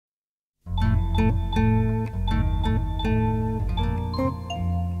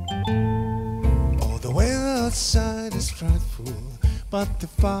outside is frightful, but the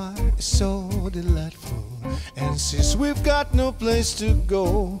fire is so delightful. And since we've got no place to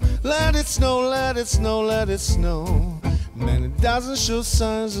go, let it snow, let it snow, let it snow. Man, it doesn't show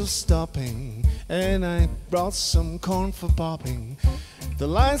signs of stopping, and I brought some corn for popping. The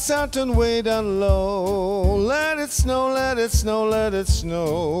lights are turned way down low. Let it snow, let it snow, let it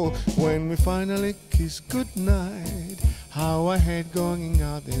snow. When we finally kiss goodnight, how I hate going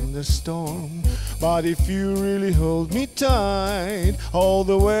out in the storm. But if you really hold me tight, all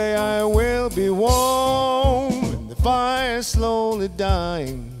the way I will be warm. When the fire's slowly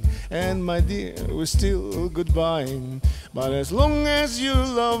dying, and my dear, we're still goodbying. But as long as you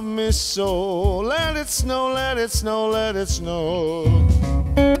love me so, let it snow, let it snow, let it snow.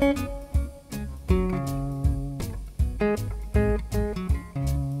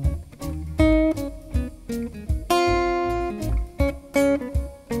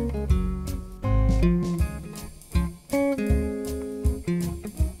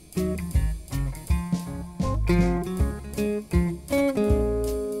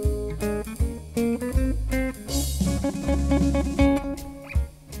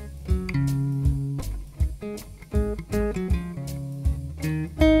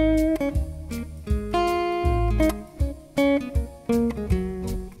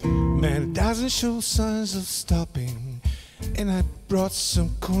 Doesn't show signs of stopping, and I brought some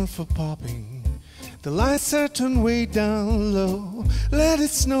corn for popping. The lights are turned way down low. Let it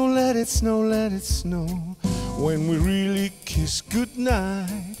snow, let it snow, let it snow. When we really kiss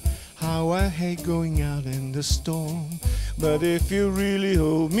goodnight, how I hate going out in the storm. But if you really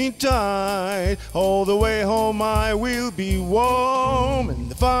hold me tight, all the way home I will be warm. And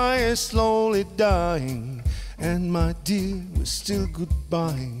the fire's slowly dying, and my dear, we're still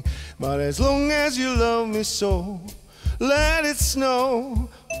goodbying. But as long as you love me so, let it snow.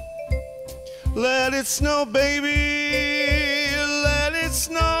 Let it snow, baby. Let it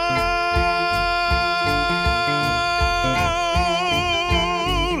snow.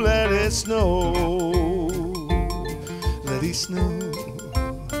 Let it snow. Let it snow.